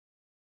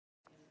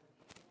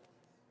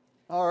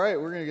All right,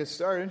 we're going to get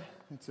started.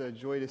 It's a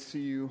joy to see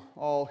you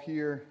all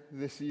here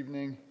this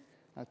evening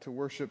to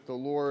worship the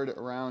Lord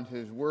around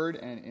His Word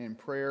and in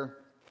prayer.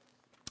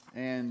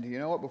 And you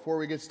know what? Before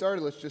we get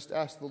started, let's just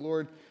ask the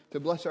Lord to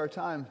bless our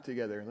time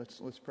together.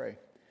 Let's pray.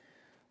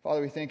 Father,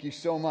 we thank you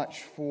so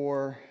much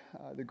for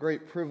the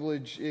great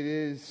privilege it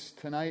is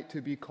tonight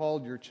to be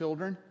called your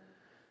children.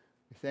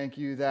 We thank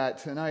you that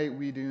tonight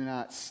we do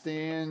not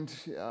stand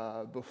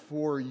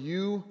before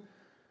you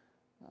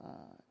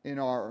in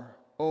our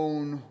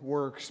own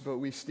works, but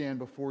we stand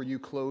before you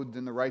clothed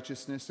in the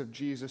righteousness of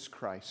Jesus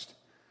Christ,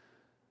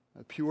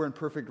 the pure and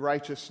perfect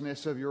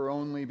righteousness of your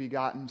only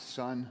begotten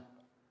Son,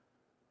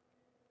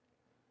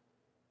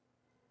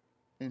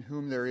 in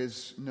whom there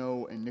is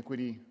no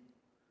iniquity,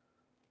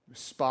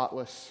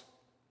 spotless,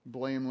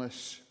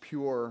 blameless,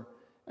 pure,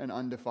 and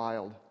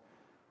undefiled.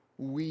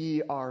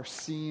 We are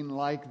seen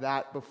like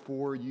that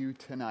before you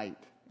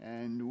tonight,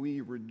 and we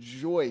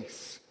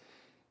rejoice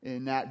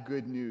in that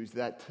good news,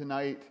 that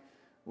tonight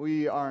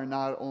we are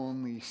not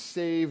only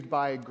saved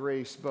by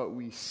grace, but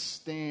we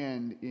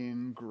stand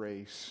in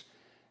grace.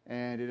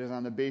 And it is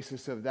on the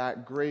basis of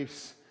that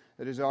grace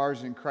that is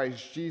ours in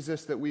Christ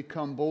Jesus that we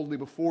come boldly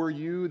before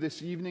you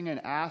this evening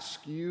and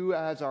ask you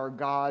as our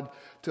God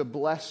to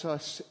bless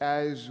us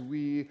as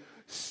we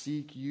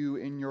seek you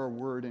in your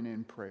word and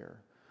in prayer.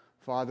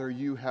 Father,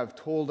 you have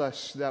told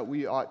us that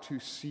we ought to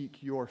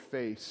seek your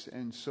face,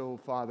 and so,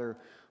 Father,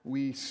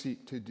 we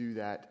seek to do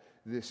that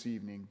this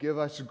evening. Give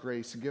us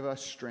grace, give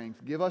us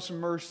strength, give us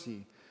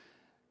mercy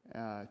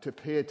to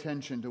pay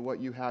attention to what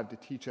you have to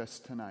teach us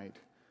tonight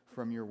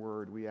from your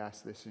word. We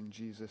ask this in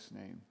Jesus'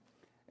 name.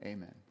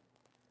 Amen.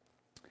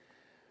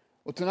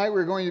 Well, tonight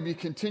we're going to be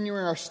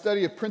continuing our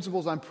study of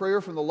principles on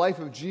prayer from the life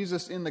of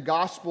Jesus in the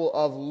Gospel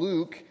of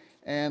Luke.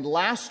 And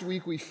last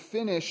week we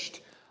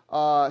finished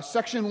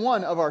section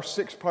 1 of our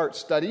 6-part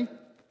study,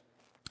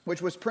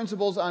 which was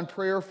principles on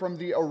prayer from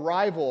the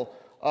arrival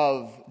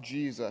of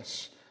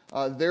Jesus.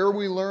 There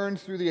we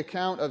learned through the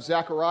account of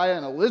Zechariah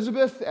and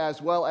Elizabeth,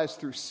 as well as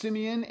through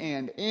Simeon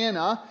and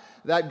Anna,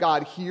 that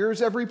God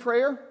hears every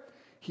prayer,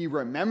 He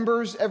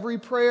remembers every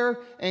prayer,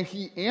 and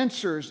He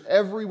answers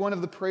every one of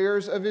the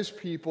prayers of His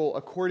people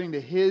according to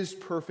His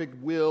perfect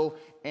will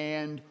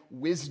and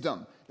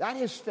wisdom. That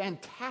is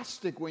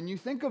fantastic when you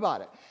think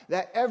about it,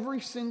 that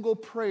every single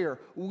prayer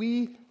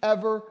we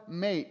ever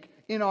make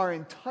in our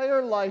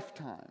entire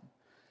lifetime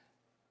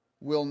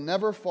will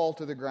never fall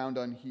to the ground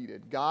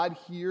unheeded. God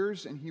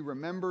hears and He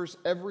remembers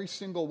every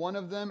single one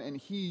of them, and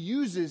He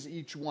uses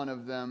each one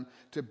of them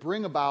to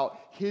bring about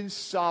His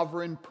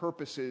sovereign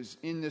purposes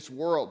in this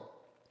world.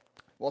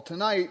 Well,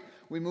 tonight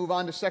we move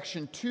on to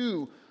section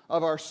 2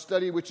 of our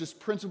study, which is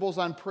principles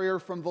on prayer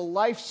from the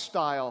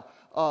lifestyle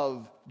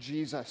of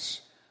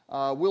Jesus.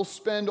 We'll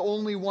spend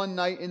only one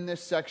night in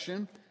this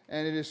section,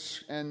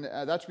 and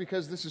that's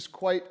because this is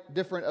quite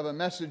different of a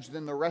message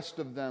than the rest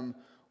of them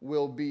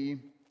will be.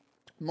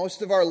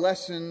 Most of our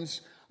lessons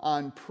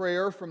on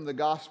prayer from the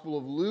Gospel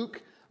of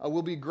Luke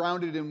will be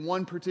grounded in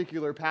one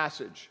particular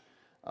passage,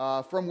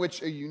 from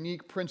which a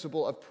unique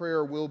principle of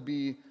prayer will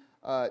be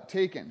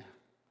taken.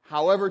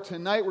 However,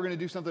 tonight we're going to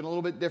do something a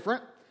little bit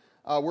different.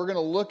 We're going to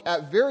look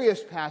at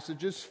various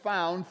passages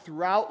found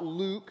throughout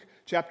Luke,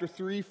 chapter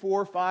 3,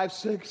 4, 5,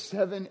 6,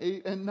 7,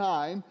 8, and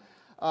 9,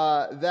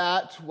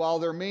 that while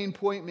their main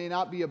point may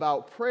not be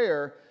about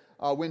prayer,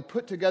 when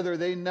put together,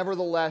 they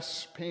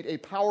nevertheless paint a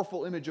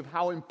powerful image of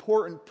how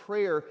important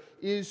prayer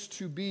is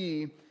to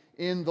be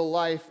in the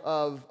life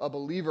of a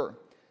believer.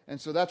 And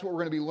so that's what we're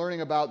going to be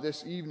learning about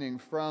this evening.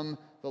 From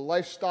the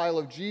lifestyle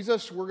of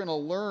Jesus, we're going to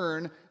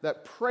learn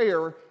that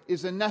prayer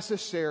is a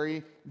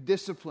necessary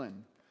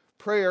discipline.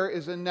 Prayer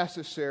is a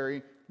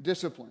necessary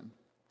discipline.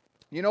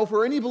 You know,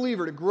 for any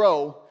believer to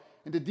grow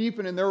and to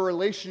deepen in their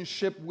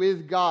relationship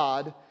with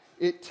God,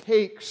 it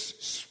takes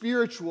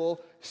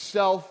spiritual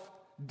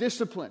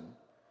self-discipline.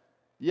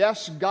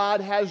 Yes,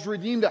 God has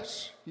redeemed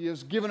us. He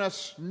has given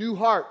us new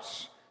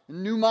hearts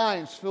and new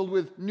minds filled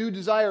with new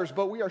desires,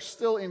 but we are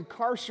still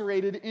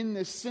incarcerated in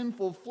this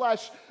sinful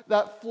flesh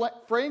that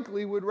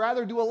frankly would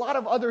rather do a lot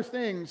of other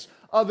things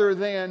other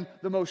than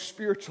the most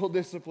spiritual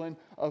discipline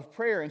of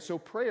prayer. And so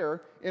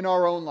prayer in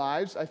our own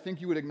lives, I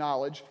think you would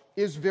acknowledge,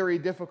 is very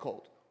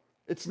difficult.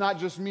 It's not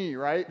just me,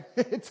 right?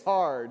 It's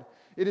hard.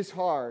 It is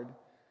hard.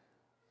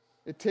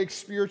 It takes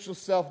spiritual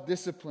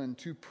self-discipline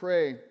to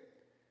pray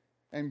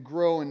and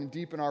grow and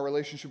deepen our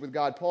relationship with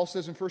God. Paul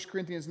says in 1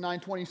 Corinthians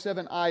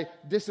 9:27, I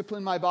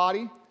discipline my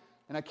body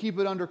and I keep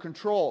it under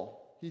control.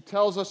 He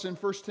tells us in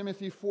 1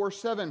 Timothy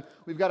 4:7,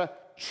 we've got to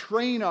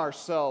train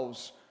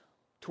ourselves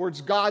towards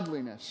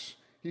godliness.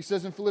 He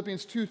says in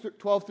Philippians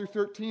 2:12 through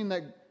 13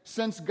 that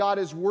since God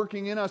is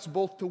working in us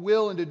both to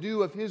will and to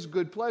do of His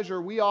good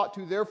pleasure, we ought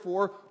to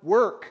therefore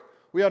work.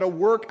 We ought to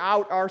work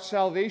out our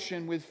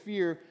salvation with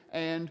fear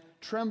and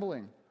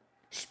trembling.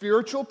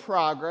 Spiritual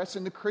progress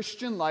in the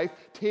Christian life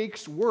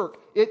takes work.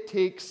 It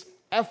takes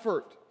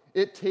effort.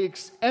 It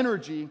takes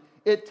energy.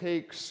 It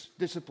takes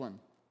discipline.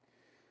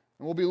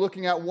 And we'll be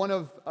looking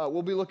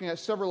at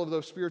several of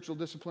those spiritual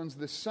disciplines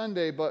this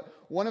Sunday, but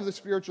one of the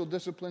spiritual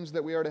disciplines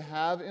that we are to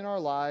have in our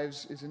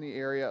lives is in the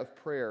area of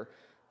prayer.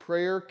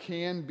 Prayer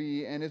can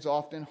be and is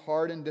often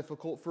hard and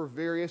difficult for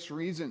various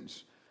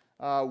reasons.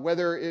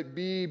 Whether it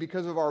be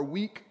because of our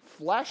weak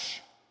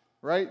flesh,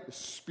 right? The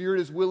spirit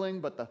is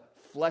willing, but the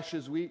flesh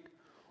is weak.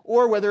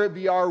 Or whether it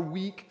be our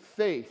weak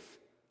faith.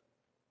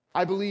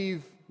 I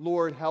believe,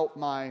 Lord, help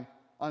my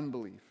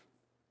unbelief.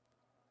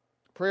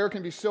 Prayer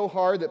can be so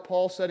hard that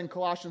Paul said in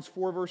Colossians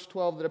 4, verse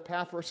 12, that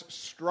Epaphras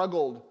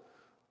struggled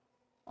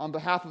on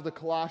behalf of the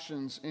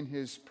Colossians in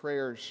his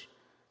prayers.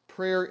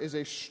 Prayer is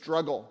a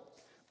struggle,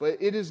 but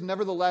it is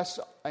nevertheless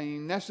a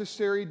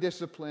necessary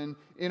discipline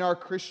in our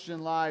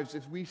Christian lives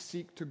if we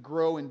seek to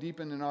grow and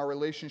deepen in our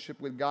relationship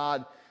with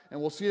God.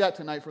 And we'll see that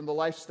tonight from the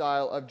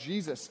lifestyle of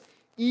Jesus.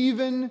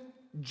 Even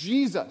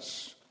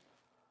Jesus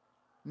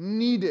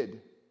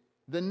needed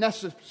the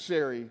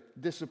necessary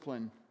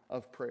discipline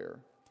of prayer.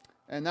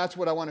 And that's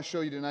what I want to show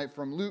you tonight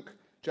from Luke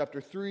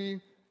chapter 3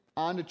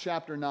 on to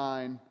chapter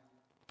 9.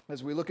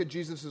 As we look at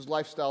Jesus'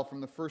 lifestyle from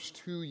the first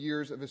 2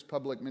 years of his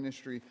public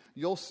ministry,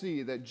 you'll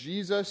see that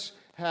Jesus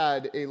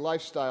had a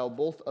lifestyle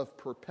both of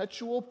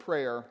perpetual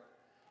prayer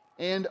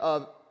and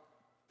of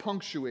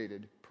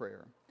punctuated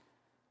prayer.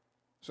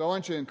 So I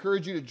want to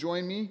encourage you to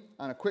join me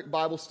on a quick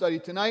Bible study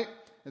tonight.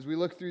 As we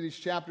look through these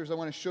chapters, I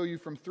want to show you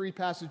from 3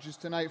 passages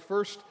tonight.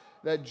 First,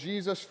 that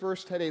Jesus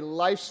first had a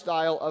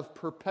lifestyle of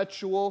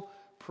perpetual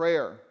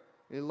prayer.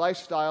 A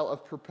lifestyle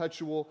of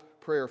perpetual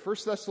prayer. 1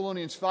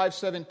 Thessalonians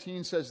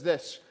 5:17 says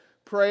this,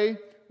 pray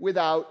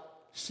without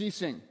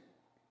ceasing.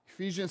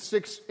 Ephesians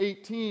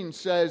 6:18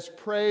 says,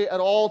 pray at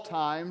all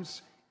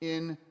times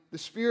in the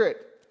Spirit.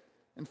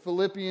 And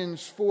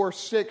Philippians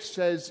 4:6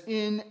 says,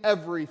 in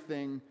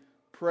everything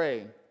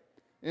pray.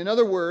 In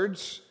other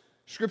words,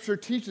 Scripture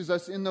teaches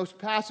us in those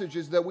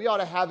passages that we ought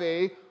to have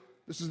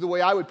this is the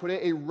way I would put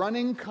it, a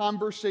running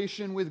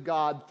conversation with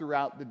God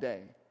throughout the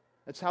day.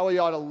 That's how we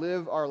ought to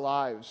live our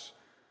lives.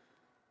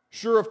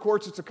 Sure, of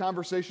course, it's a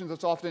conversation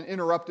that's often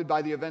interrupted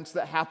by the events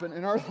that happen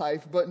in our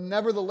life, but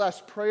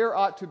nevertheless, prayer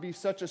ought to be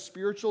such a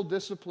spiritual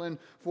discipline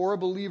for a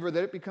believer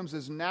that it becomes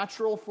as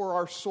natural for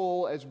our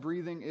soul as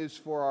breathing is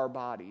for our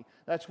body.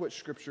 That's what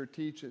Scripture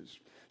teaches.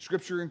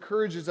 Scripture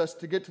encourages us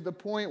to get to the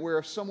point where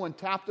if someone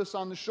tapped us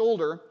on the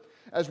shoulder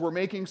as we're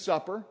making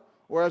supper,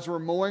 or as we're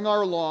mowing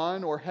our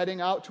lawn, or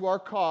heading out to our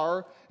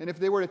car, and if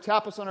they were to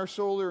tap us on our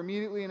shoulder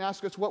immediately and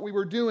ask us what we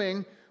were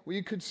doing,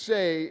 we could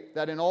say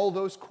that in all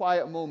those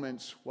quiet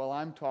moments, well,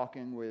 I'm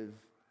talking with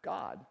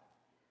God.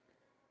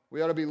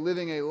 We ought to be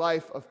living a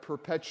life of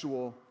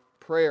perpetual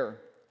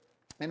prayer.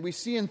 And we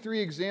see this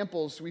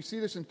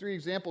in 3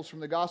 examples from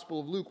the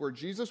Gospel of Luke, where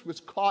Jesus was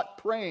caught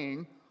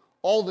praying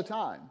all the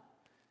time.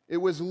 It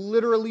was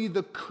literally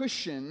the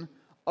cushion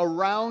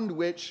around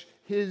which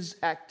his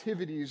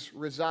activities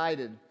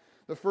resided.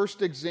 The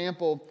first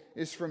example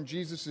is from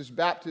Jesus'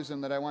 baptism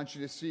that I want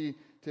you to see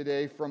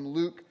today from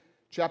Luke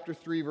chapter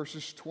 3,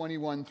 verses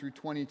 21 through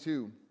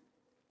 22.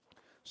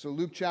 So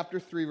Luke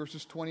chapter 3,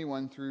 verses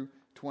 21 through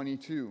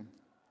 22.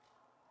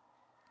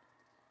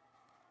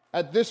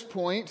 At this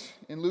point,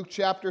 in Luke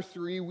chapter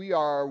 3, we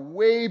are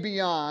way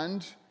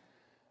beyond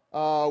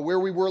where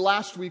we were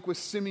last week with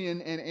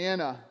Simeon and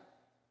Anna.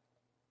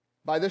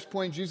 By this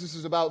point, Jesus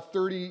is about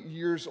 30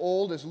 years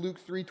old, as Luke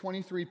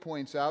 3:23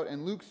 points out.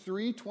 And Luke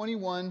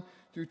 3:21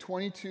 through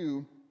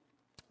 22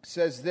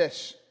 says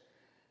this,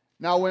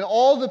 now when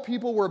all the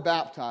people were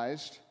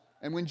baptized,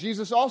 and when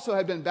Jesus also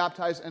had been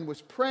baptized and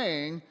was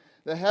praying,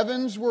 the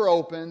heavens were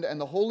opened,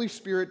 and the Holy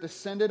Spirit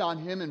descended on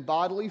him in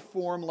bodily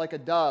form like a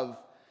dove.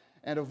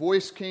 And a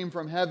voice came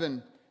from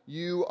heaven,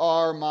 you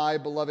are my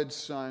beloved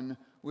Son,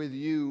 with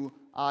you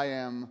I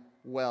am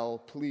well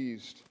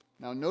pleased.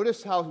 Now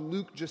notice how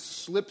Luke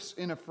just slips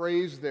in a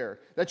phrase there.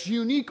 That's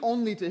unique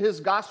only to his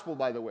gospel,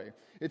 by the way.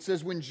 It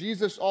says, when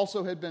Jesus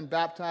also had been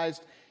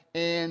baptized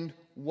and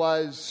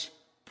was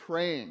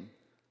praying.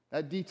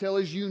 That detail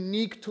is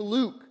unique to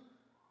Luke.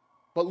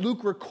 But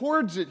Luke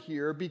records it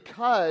here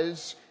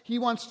because he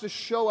wants to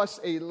show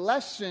us a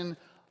lesson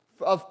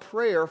of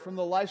prayer from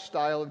the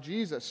lifestyle of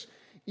Jesus.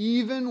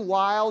 Even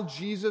while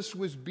Jesus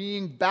was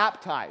being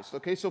baptized.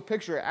 Okay, so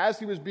picture it. As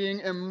he was being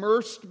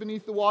immersed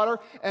beneath the water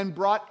and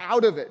brought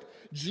out of it,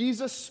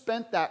 Jesus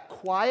spent that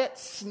quiet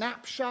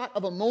snapshot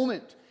of a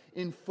moment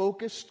in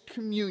focused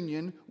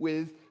communion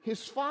with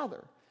his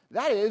Father.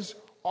 That is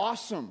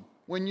awesome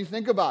when you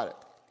think about it.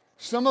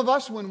 Some of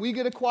us, when we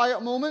get a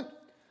quiet moment,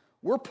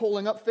 we're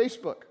pulling up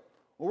Facebook,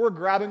 or we're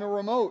grabbing a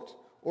remote,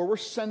 or we're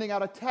sending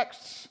out a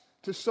text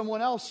to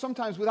someone else,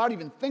 sometimes without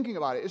even thinking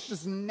about it. It's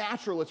just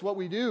natural. It's what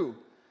we do.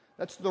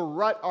 That's the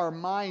rut our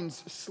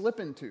minds slip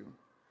into.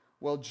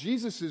 Well,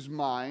 Jesus'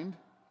 mind,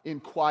 in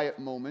quiet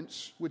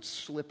moments, would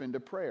slip into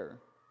prayer.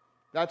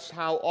 That's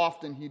how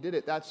often he did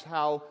it. That's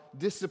how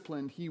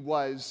disciplined he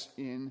was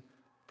in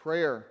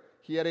prayer.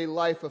 He had a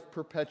life of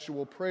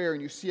perpetual prayer,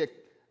 and you see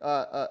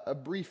a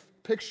brief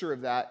picture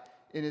of that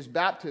in his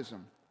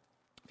baptism.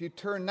 If you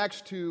turn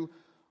next to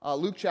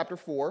Luke chapter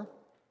 4,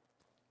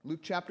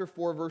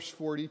 verse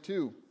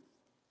 42.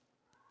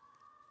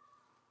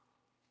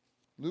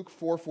 Luke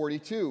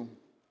 4:42.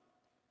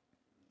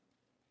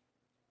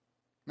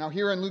 Now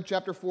here in Luke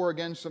chapter 4,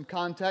 again, some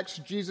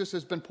context. Jesus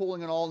has been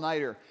pulling an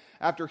all-nighter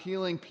after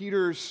healing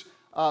Peter's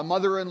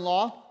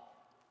mother-in-law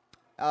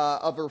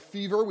of her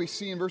fever. We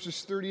see in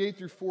verses 38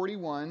 through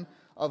 41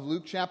 of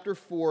Luke chapter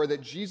 4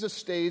 that Jesus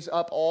stays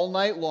up all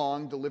night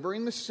long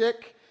delivering the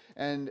sick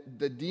and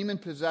the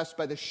demon-possessed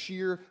by the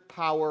sheer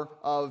power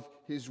of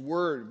his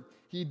word.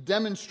 He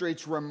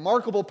demonstrates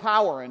remarkable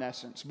power, in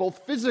essence,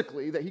 both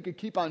physically, that he could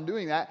keep on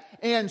doing that,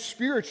 and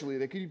spiritually,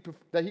 that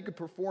he could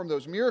perform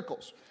those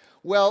miracles.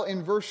 Well,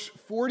 in verse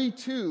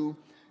 42,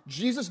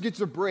 Jesus gets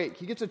a break.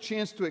 He gets a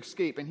chance to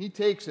escape, and he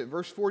takes it.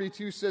 Verse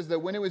 42 says that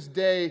when it was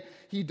day,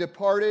 he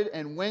departed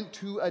and went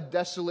to a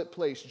desolate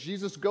place.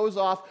 Jesus goes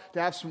off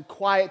to have some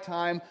quiet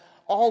time,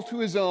 all to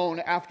his own,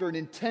 after an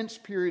intense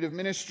period of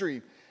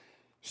ministry.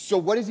 So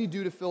what does he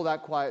do to fill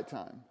that quiet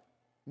time?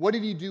 What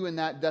did he do in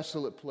that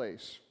desolate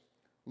place?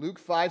 Luke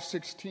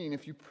 5:16,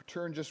 if you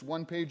turn just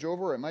one page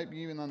over, it might be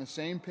even on the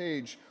same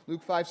page.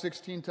 Luke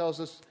 5:16 tells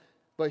us,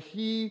 but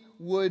he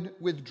would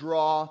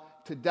withdraw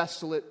to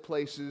desolate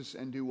places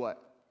and do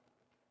what?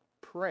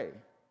 Pray.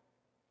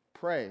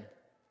 Pray.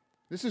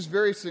 This is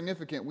very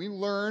significant. We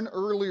learn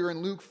earlier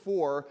in Luke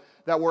 4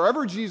 that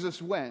wherever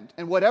Jesus went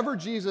and whatever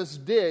Jesus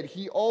did,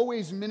 he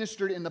always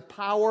ministered in the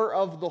power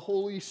of the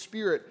Holy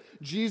Spirit.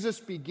 Jesus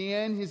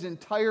began his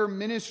entire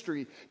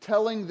ministry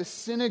telling the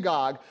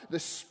synagogue, the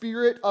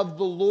Spirit of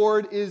the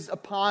Lord is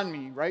upon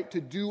me, right? To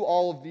do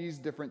all of these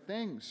different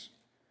things.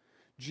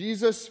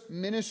 Jesus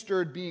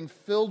ministered being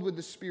filled with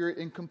the Spirit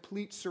in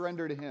complete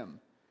surrender to him.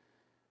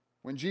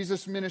 When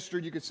Jesus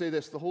ministered, you could say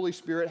this, the Holy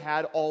Spirit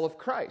had all of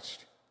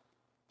Christ.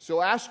 So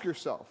ask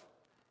yourself,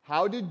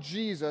 how did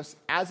Jesus,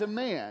 as a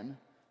man,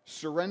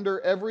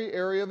 surrender every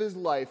area of his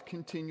life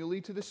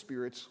continually to the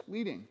Spirit's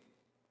leading?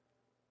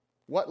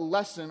 What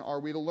lesson are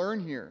we to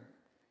learn here?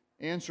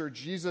 Answer,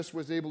 Jesus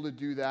was able to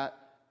do that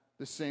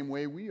the same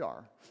way we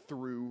are,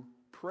 through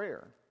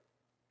prayer.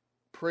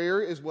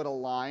 Prayer is what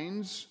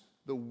aligns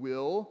the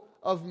will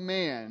of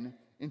man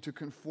into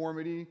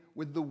conformity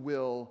with the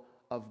will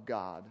of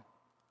God.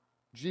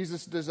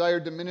 Jesus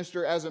desired to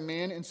minister as a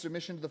man in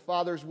submission to the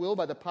Father's will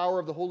by the power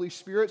of the Holy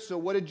Spirit. So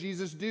what did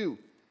Jesus do?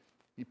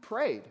 He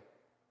prayed.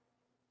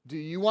 Do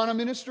you want to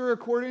minister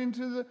according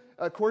to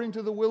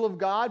the will of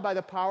God by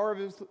the power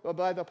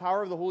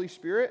of the Holy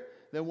Spirit?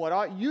 Then what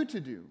ought you to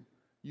do?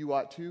 You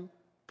ought to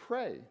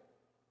pray.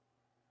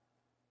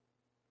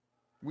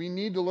 We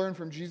need to learn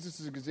from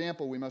Jesus'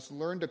 example. We must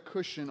learn to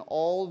cushion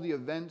all the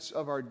events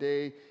of our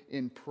day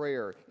in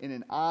prayer, in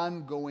an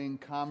ongoing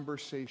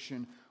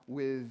conversation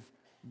with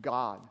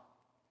God.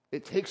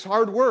 It takes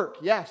hard work,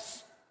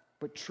 yes,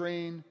 but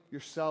train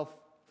yourself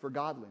for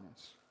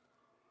godliness.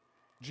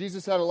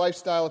 Jesus had a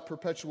lifestyle of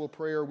perpetual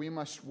prayer. We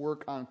must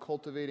work on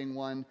cultivating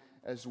one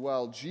as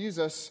well.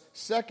 Jesus,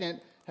 second,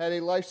 had a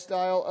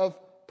lifestyle of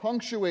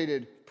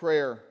punctuated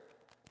prayer.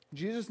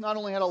 Jesus not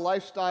only had a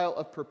lifestyle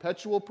of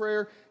perpetual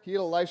prayer, he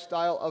had a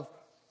lifestyle of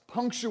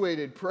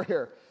punctuated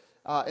prayer.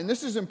 And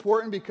this is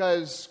important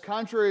because,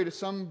 contrary to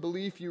some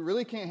belief, you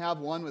really can't have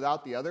one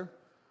without the other.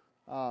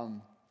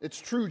 It's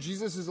true,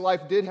 Jesus'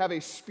 life did have a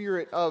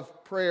spirit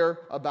of prayer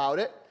about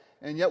it,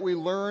 and yet we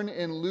learn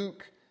in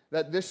Luke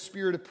that this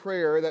spirit of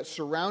prayer that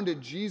surrounded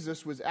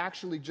Jesus was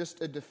actually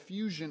just a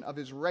diffusion of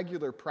his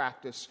regular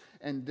practice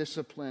and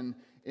discipline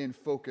in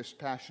focused,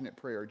 passionate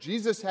prayer.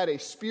 Jesus had a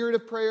spirit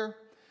of prayer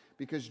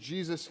because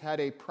Jesus had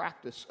a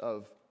practice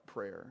of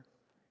prayer.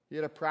 He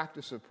had a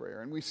practice of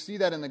prayer, and we see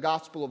that in the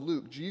Gospel of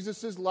Luke.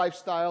 Jesus'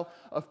 lifestyle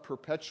of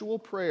perpetual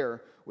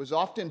prayer was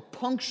often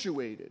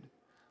punctuated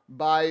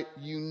by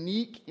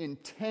unique,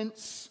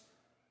 intense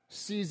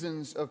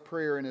seasons of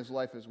prayer in his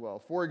life as well.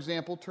 For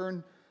example,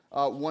 turn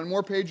one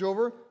more page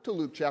over to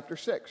Luke chapter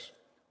 6.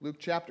 Luke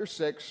chapter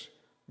 6,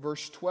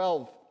 verse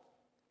 12.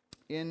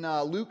 In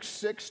Luke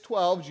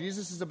 6:12,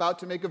 Jesus is about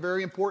to make a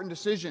very important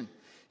decision.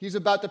 He's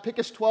about to pick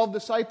his 12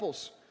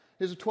 disciples,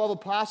 his 12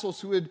 apostles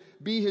who would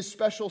be his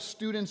special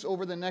students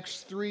over the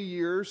next 3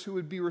 years, who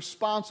would be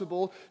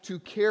responsible to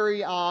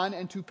carry on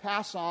and to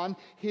pass on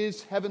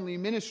his heavenly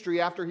ministry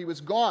after he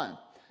was gone.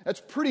 That's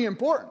pretty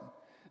important.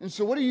 And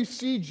so what do you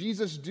see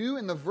Jesus do?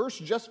 In the verse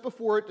just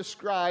before it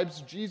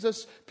describes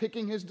Jesus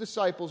picking his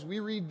disciples, we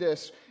read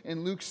this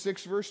in Luke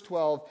 6, verse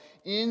 12.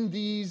 In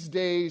these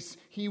days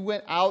he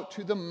went out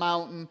to the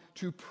mountain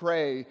to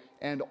pray,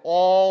 and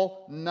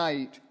all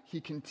night he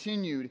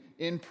continued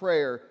in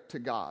prayer to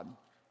God.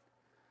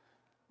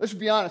 Let's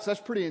be honest,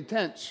 that's pretty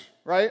intense,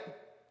 right?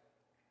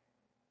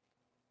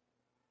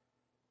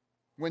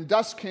 When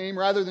dusk came,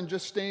 rather than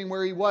just staying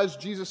where he was,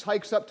 Jesus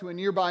hikes up to a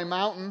nearby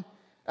mountain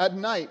at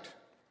night.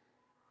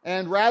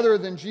 And rather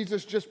than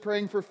Jesus just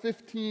praying for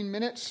 15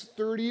 minutes,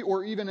 30,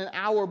 or even an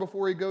hour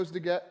before he goes to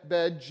get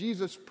bed,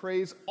 Jesus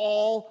prays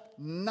all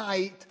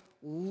night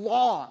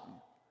long.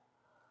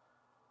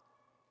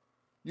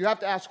 You have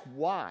to ask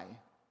why.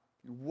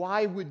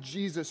 Why would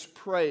Jesus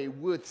pray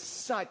with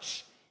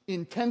such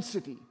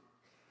intensity?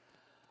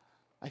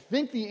 I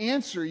think the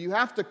answer you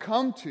have to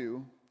come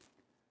to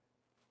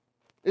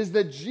is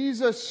that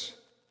Jesus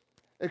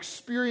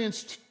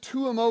experienced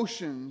two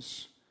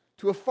emotions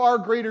to a far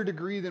greater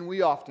degree than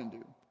we often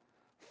do.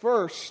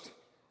 First,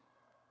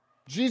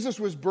 Jesus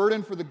was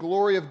burdened for the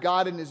glory of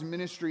God in his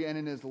ministry and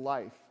in his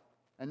life.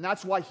 And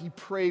that's why he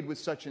prayed with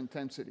such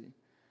intensity.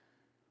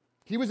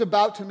 He was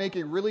about to make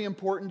a really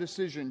important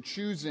decision,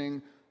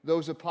 choosing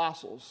those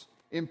apostles.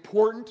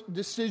 Important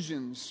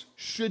decisions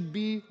should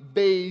be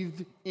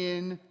bathed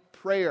in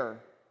prayer.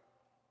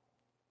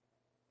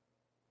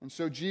 And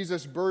so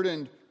Jesus,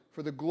 burdened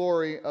for the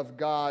glory of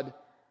God,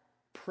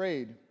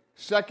 prayed.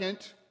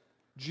 Second,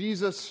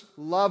 Jesus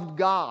loved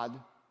God,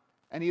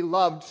 and he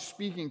loved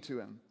speaking to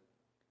him.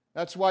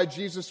 That's why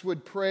Jesus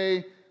would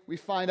pray. We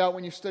find out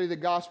when you study the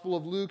Gospel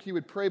of Luke, he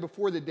would pray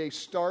before the day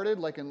started,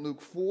 like in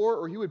Luke 4,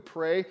 or he would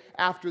pray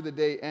after the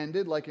day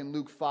ended, like in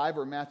Luke 5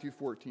 or Matthew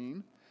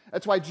 14.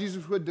 That's why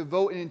Jesus would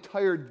devote an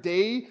entire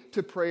day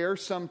to prayer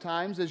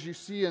sometimes, as you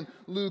see in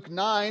Luke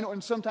 9,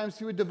 and sometimes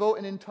he would devote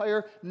an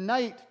entire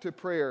night to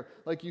prayer,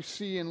 like you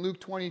see in Luke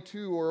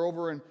 22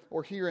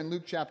 or here in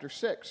Luke chapter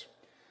 6.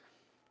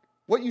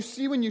 What you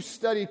see when you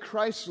study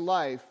Christ's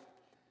life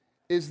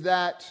is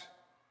that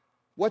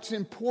what's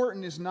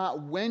important is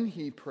not when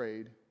he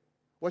prayed.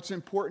 What's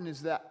important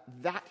is that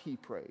he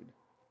prayed.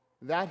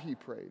 That he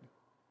prayed.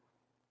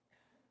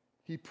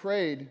 He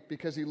prayed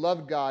because he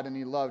loved God and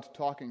he loved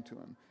talking to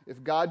him.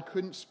 If God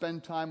couldn't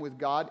spend time with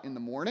God in the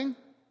morning,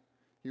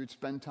 he would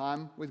spend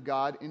time with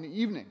God in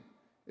the evening.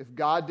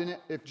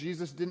 If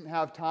Jesus didn't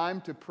have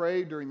time to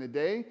pray during the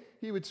day,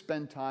 he would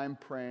spend time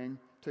praying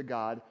to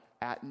God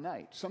at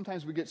night.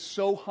 Sometimes we get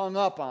so hung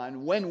up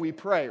on when we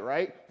pray,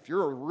 right? If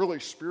you're really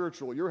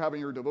spiritual, you're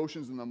having your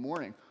devotions in the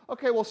morning.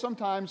 Okay, well,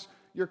 sometimes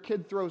your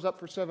kid throws up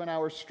for 7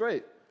 hours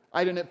straight.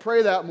 I didn't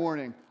pray that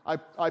morning.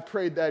 I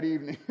prayed that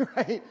evening,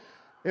 right?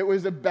 It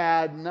was a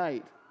bad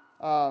night.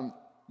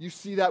 You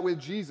see that with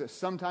Jesus.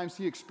 Sometimes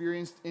he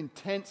experienced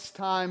intense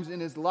times in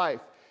his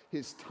life.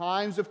 His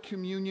times of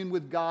communion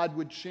with God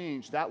would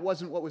change. That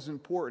wasn't what was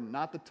important,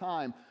 not the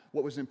time.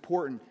 What was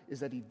important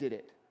is that he did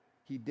it.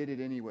 He did it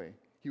anyway.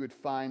 He would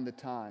find the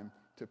time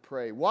to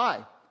pray.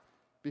 Why?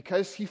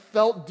 Because he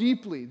felt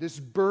deeply this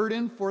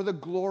burden for the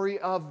glory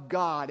of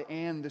God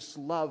and this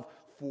love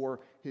for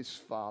his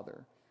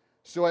Father.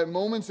 So at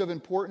moments of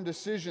important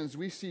decisions,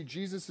 we see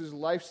Jesus'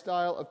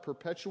 lifestyle of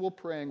perpetual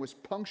praying was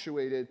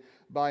punctuated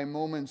by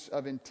moments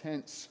of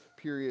intense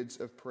periods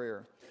of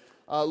prayer.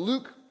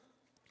 Luke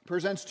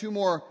presents two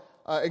more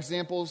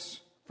examples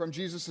from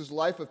Jesus'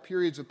 life of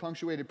periods of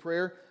punctuated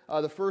prayer.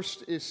 The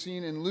first is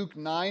seen in Luke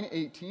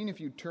 9:18, if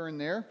you turn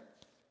there.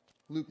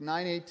 Luke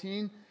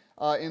 9:18.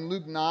 In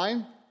Luke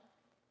 9,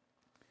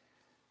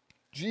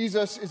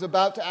 Jesus is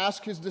about to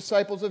ask his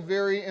disciples a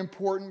very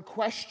important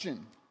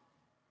question.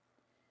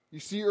 You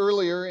see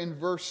earlier in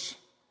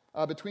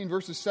between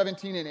verses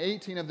 17 and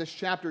 18 of this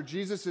chapter,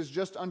 Jesus has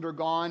just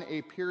undergone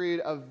a period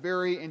of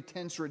very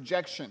intense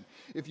rejection.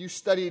 If you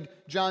studied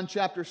John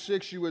chapter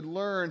 6, you would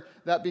learn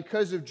that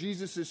because of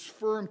Jesus'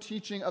 firm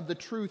teaching of the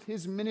truth,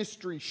 his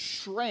ministry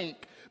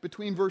shrank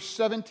between verse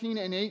 17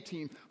 and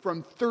 18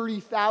 from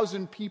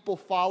 30,000 people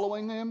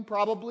following him,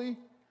 probably,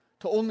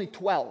 to only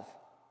 12.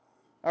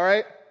 All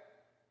right?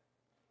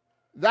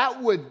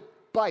 That would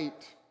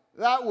bite.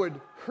 That would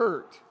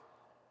hurt.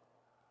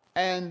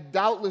 And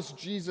doubtless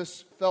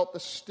Jesus felt the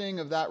sting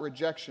of that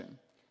rejection.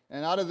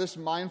 And out of this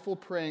mindful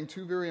praying,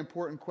 two very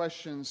important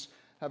questions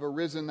have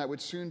arisen that would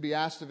soon be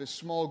asked of his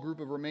small group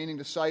of remaining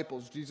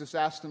disciples. Jesus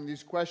asked them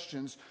these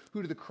questions: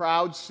 who do the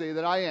crowds say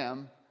that I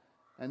am?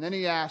 And then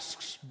he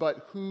asks,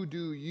 but who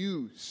do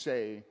you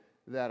say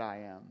that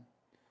I am?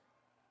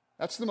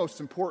 That's the most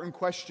important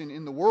question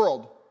in the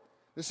world.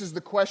 This is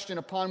the question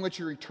upon which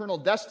your eternal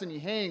destiny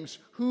hangs.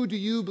 Who do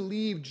you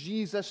believe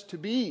Jesus to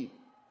be?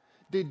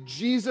 Did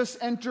Jesus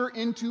enter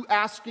into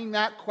asking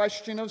that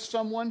question of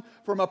someone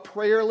from a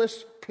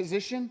prayerless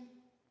position?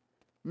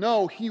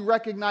 No, he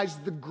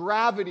recognized the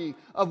gravity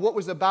of what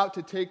was about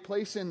to take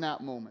place in that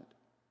moment.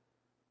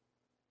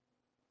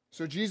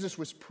 So Jesus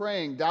was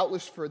praying,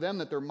 doubtless for them,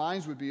 that their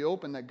minds would be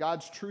open, that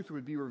God's truth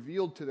would be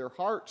revealed to their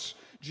hearts.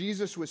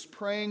 Jesus was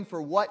praying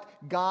for what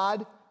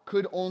God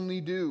could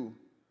only do.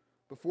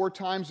 Before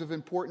times of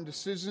important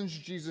decisions,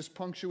 Jesus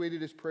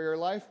punctuated his prayer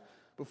life.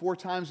 Before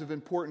times of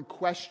important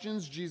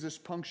questions, Jesus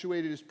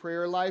punctuated his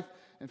prayer life.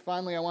 And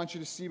finally, I want you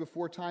to see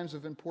before times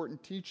of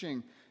important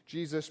teaching,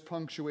 Jesus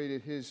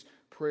punctuated his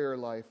prayer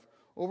life.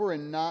 Over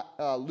in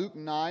Luke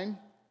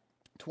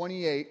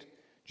 9:28,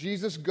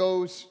 Jesus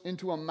goes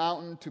into a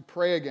mountain to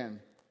pray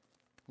again.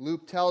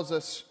 Luke tells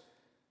us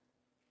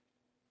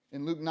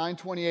in Luke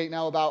 9:28,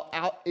 now about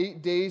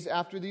 8 days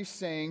after these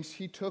sayings,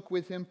 he took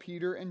with him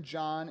Peter and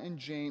John and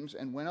James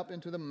and went up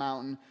into the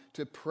mountain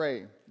to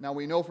pray. Now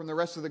we know from the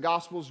rest of the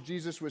Gospels,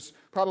 Jesus was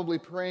probably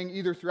praying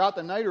either throughout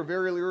the night or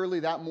very early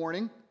that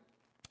morning.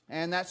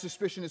 And that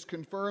suspicion is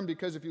confirmed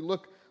because if you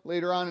look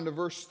later on into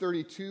verse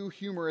 32,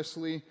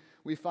 humorously,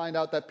 we find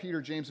out that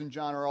Peter, James, and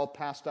John are all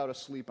passed out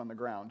asleep on the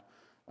ground.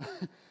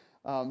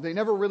 They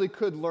never really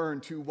could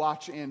learn to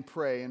watch and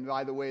pray. And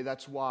by the way,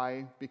 that's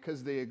why,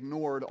 because they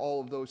ignored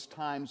all of those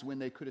times when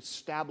they could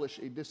establish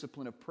a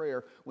discipline of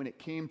prayer, when it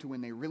came to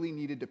when they really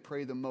needed to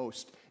pray the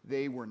most,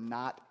 they were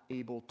not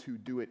able to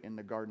do it in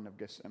the Garden of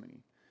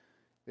Gethsemane.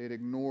 They had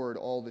ignored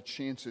all the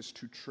chances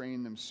to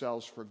train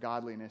themselves for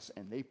godliness,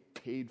 and they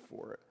paid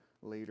for it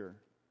later.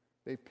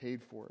 They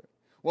paid for it.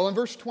 Well, in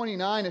verse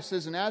 29, it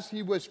says, "And as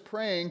he was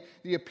praying,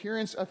 the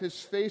appearance of his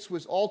face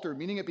was altered,"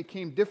 meaning it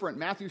became different.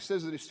 Matthew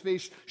says that his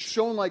face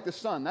shone like the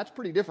sun. That's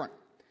pretty different.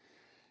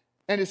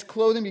 "And his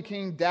clothing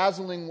became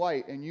dazzling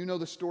white." And you know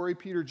the story.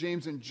 Peter,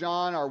 James, and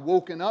John are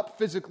woken up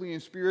physically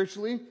and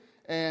spiritually,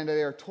 and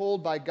they are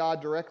told by God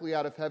directly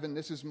out of heaven,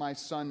 "This is my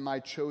son, my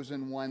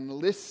chosen one.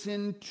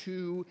 Listen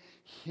to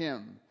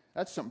him."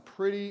 That's some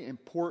pretty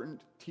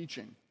important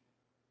teaching.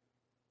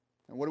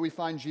 And what do we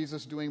find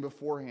Jesus doing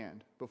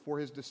beforehand, before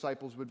his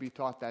disciples would be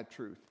taught that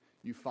truth?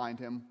 You find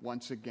him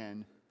once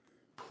again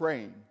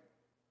praying.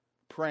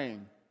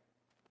 Praying.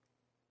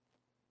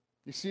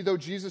 You see, though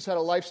Jesus had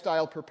a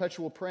lifestyle of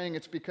perpetual praying,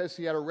 it's because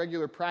he had a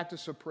regular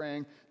practice of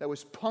praying that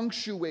was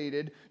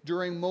punctuated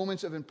during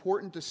moments of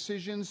important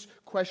decisions,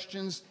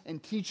 questions,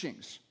 and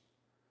teachings.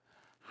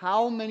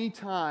 How many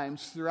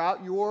times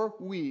throughout your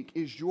week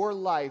is your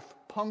life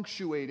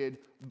punctuated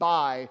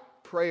by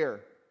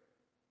prayer?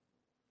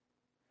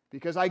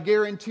 Because I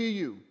guarantee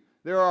you,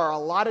 there are a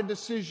lot of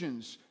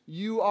decisions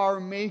you are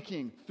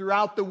making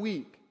throughout the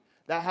week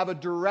that have a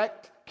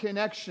direct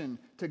connection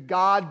to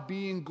God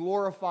being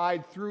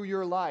glorified through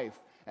your life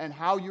and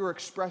how you're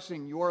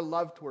expressing your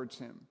love towards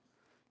him.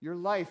 Your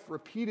life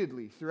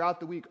repeatedly throughout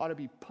the week ought to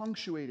be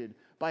punctuated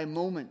by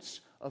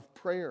moments of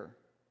prayer.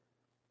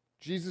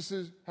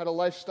 Jesus had a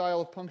lifestyle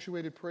of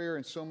punctuated prayer,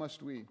 and so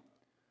must we.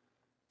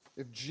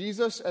 If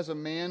Jesus as a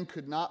man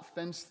could not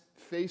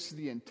face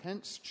the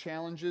intense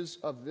challenges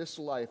of this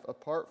life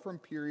apart from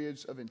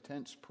periods of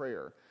intense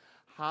prayer,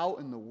 how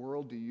in the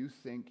world do you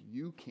think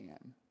you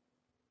can?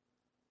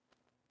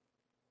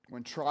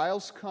 When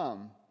trials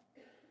come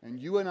and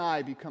you and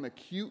I become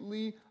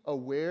acutely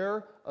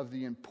aware of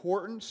the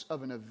importance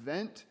of an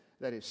event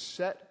that is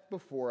set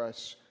before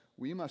us,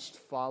 we must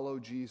follow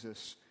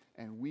Jesus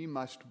and we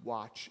must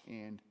watch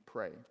and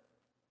pray.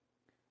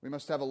 We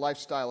must have a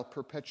lifestyle of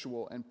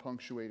perpetual and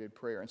punctuated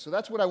prayer. And so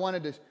that's what I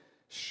wanted to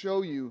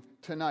show you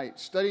tonight.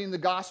 Studying the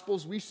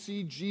Gospels, we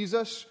see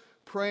Jesus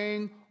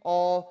praying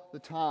all the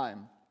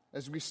time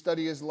as we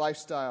study his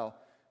lifestyle.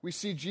 We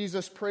see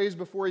Jesus prays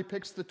before he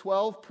picks the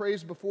 12,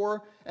 prays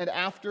before and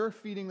after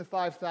feeding the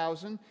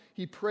 5,000.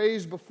 He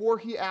prays before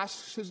he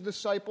asks his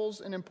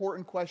disciples an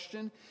important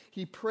question.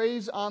 He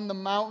prays on the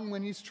mountain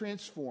when he's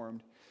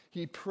transformed.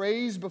 He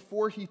prays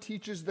before he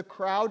teaches the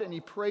crowd, and he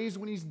prays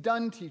when he's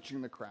done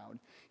teaching the crowd.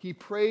 He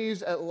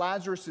prays at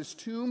Lazarus'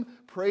 tomb,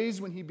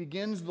 prays when he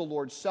begins the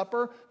Lord's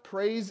Supper,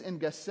 prays in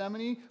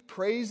Gethsemane,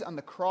 prays on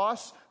the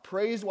cross,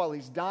 prays while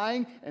he's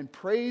dying, and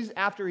prays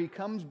after he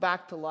comes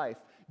back to life.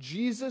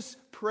 Jesus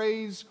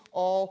prays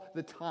all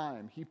the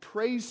time. He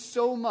prays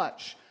so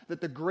much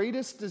that the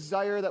greatest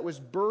desire that was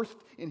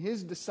birthed in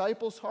his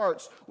disciples'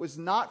 hearts was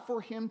not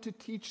for him to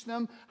teach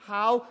them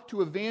how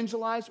to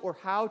evangelize or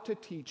how to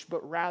teach,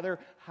 but rather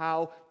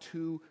how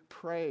to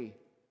pray.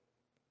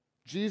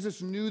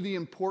 Jesus knew the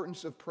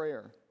importance of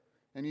prayer,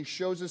 and he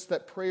shows us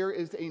that prayer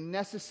is a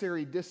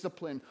necessary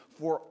discipline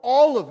for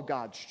all of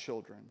God's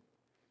children.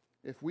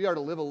 If we are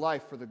to live a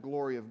life for the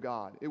glory of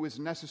God, it was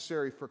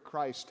necessary for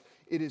Christ.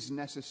 It is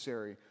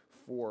necessary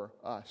for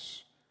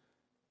us.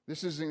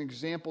 This is an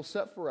example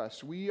set for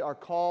us. We are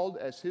called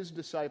as his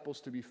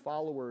disciples to be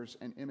followers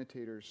and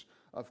imitators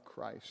of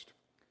Christ.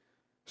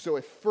 So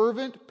if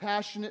fervent,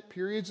 passionate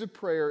periods of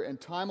prayer and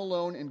time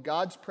alone in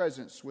God's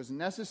presence was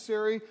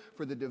necessary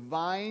for the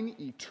divine,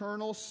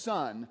 eternal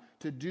Son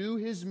to do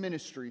his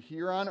ministry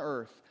here on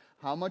earth,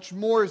 how much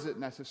more is it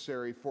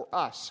necessary for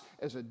us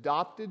as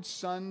adopted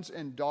sons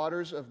and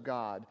daughters of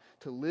God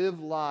to live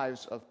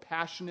lives of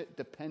passionate,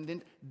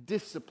 dependent,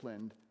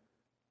 disciplined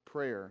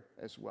prayer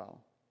as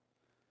well?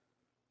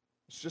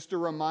 It's just a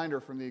reminder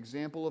from the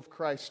example of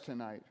Christ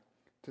tonight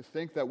to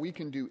think that we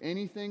can do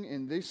anything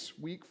in this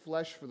weak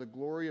flesh for the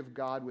glory of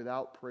God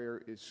without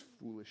prayer is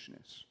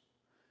foolishness.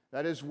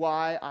 That is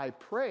why I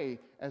pray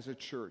as a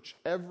church.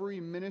 Every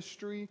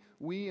ministry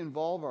we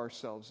involve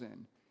ourselves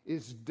in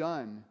is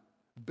done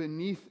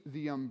beneath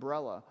the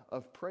umbrella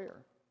of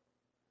prayer.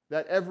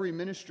 That every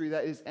ministry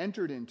that is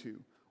entered into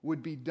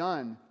would be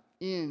done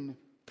in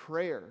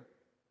prayer.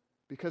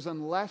 Because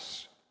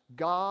unless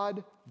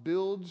God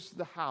builds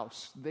the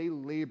house, they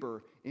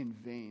labor in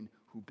vain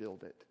who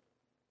build it.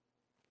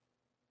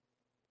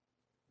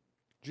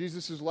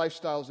 Jesus'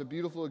 lifestyle is a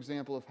beautiful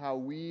example of how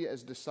we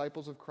as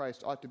disciples of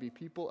Christ ought to be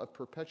people of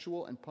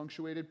perpetual and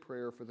punctuated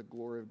prayer for the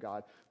glory of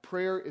God.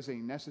 Prayer is a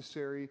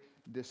necessary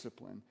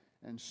discipline.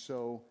 And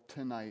so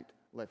tonight,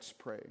 let's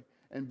pray.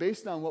 And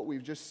based on what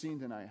we've just seen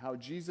tonight, how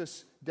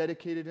Jesus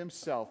dedicated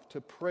himself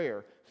to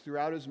prayer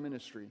throughout his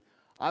ministry,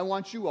 I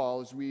want you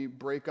all, as we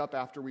break up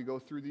after we go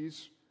through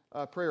these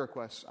prayer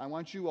requests. I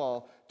want you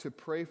all to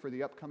pray for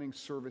the upcoming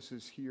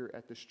services here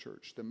at this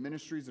church, the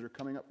ministries that are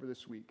coming up for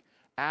this week.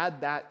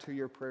 Add that to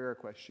your prayer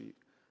request sheet,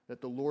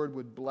 that the Lord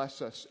would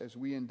bless us as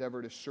we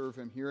endeavor to serve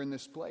Him here in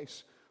this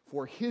place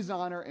for His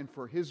honor and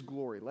for His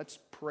glory. Let's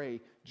pray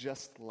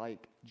just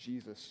like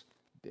Jesus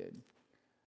did.